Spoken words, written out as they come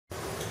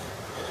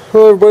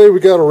Hello everybody, we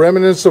got a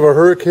remnants of a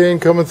hurricane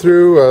coming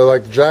through,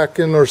 like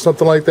Jackin or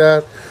something like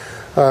that,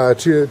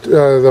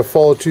 the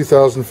fall of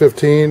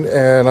 2015,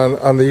 and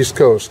on the East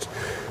Coast.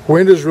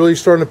 Wind is really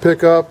starting to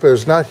pick up.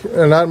 It's not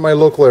in my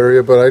local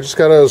area, but I just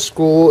got out of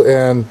school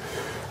and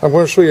I'm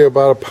going to show you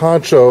about a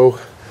poncho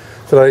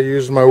that I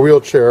use in my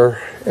wheelchair.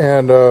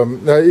 And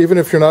even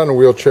if you're not in a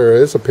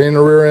wheelchair, it's a pain in the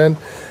rear end.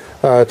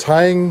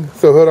 Tying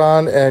the hood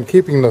on and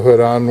keeping the hood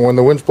on when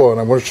the wind's blowing.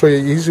 I'm going to show you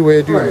an easy way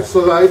to do that.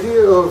 So the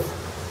idea of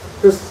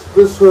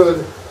this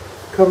hood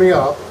coming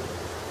up,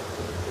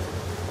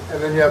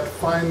 and then you have to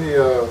find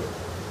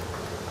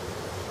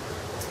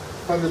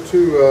the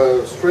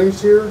two strings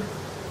here.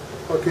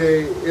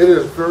 Okay, it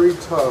is very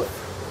tough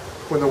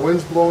when the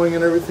wind's blowing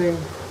and everything.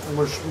 I'm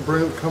going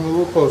to come a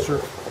little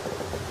closer.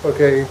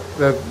 Okay,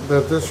 that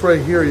this right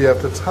here you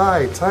have to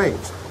tie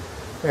tight.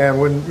 And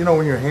when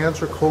your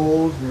hands are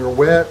cold and you're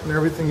wet and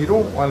everything, you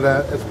don't want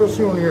that,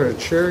 especially when you're in a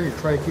chair. You're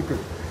trying to keep your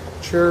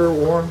chair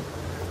warm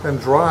and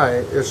dry.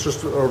 It's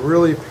just a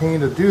really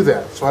pain to do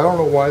that. So I don't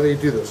know why they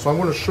do this. So I'm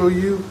going to show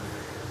you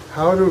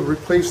how to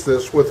replace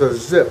this with a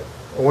zip,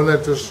 one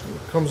that just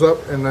comes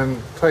up and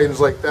then tightens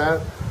like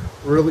that.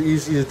 Really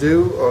easy to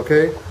do.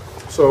 Okay,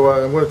 so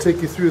I'm going to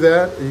take you through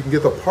that. You can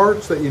get the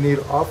parts that you need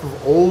off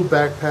of old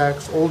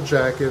backpacks, old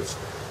jackets.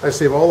 I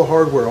save all the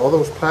hardware, all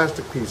those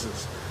plastic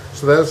pieces.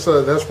 So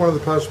that's one of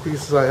the plastic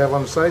pieces I have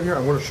on the side here.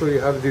 I'm going to show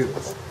you how to do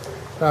this.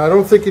 Now, I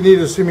don't think you need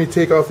to see me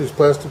take off these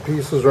plastic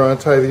pieces or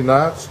untie the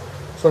knots.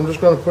 So I'm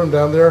just going to put them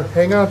down there.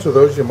 Hang on to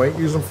those. You might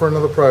use them for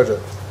another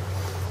project.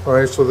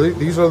 Alright, so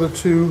these are the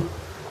two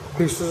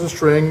pieces of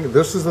string.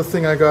 This is the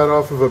thing I got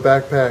off of a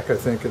backpack, I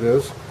think it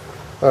is.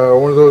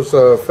 One of those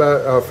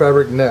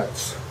fabric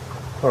nets.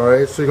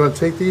 Alright, so you're going to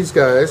take these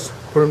guys,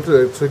 put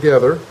them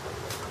together.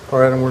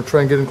 Alright, I'm going to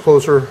try and get them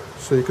closer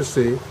so you can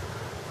see.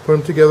 Put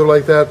them together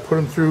like that, put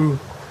them through,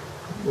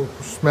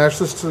 smash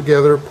this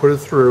together, put it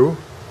through.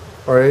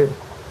 Alright,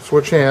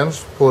 switch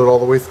hands, pull it all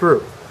the way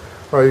through.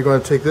 Alright, you're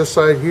going to take this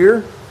side here,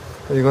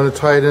 and you're going to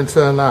tie it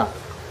into a knot.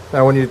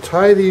 Now when you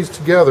tie these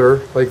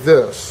together like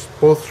this,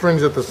 both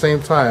strings at the same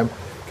time,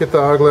 get the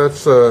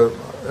eyeglets,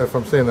 if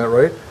I'm saying that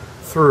right,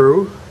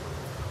 through.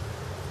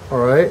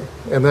 Alright,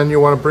 and then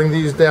you want to bring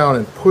these down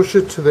and push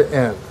it to the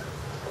end.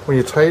 When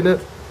you tighten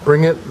it,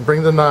 bring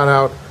the knot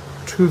out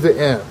to the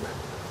end.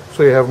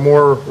 So you have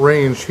more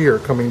range here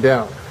coming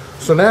down.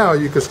 So now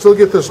you can still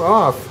get this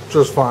off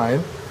just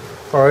fine.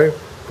 Alright,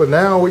 but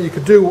now what you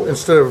could do,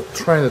 instead of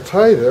trying to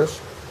tie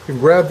this, you can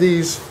grab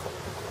these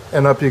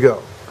and up you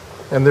go.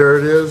 And there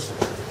it is,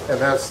 and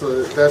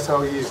that's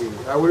how easy.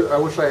 I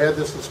wish I had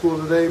this in school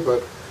today,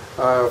 but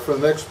for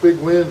the next big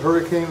wind,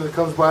 hurricane that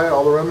comes by,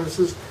 all the remnants,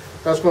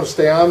 that's going to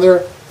stay on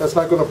there. That's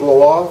not going to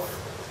blow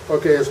off.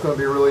 Okay, it's going to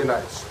be really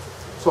nice.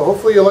 So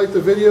hopefully you liked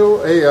the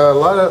video. A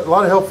lot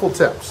of helpful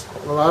tips.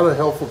 A lot of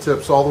helpful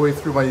tips all the way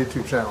through my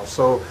YouTube channel.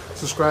 So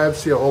subscribe,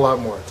 see a whole lot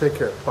more. Take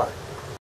care. Bye.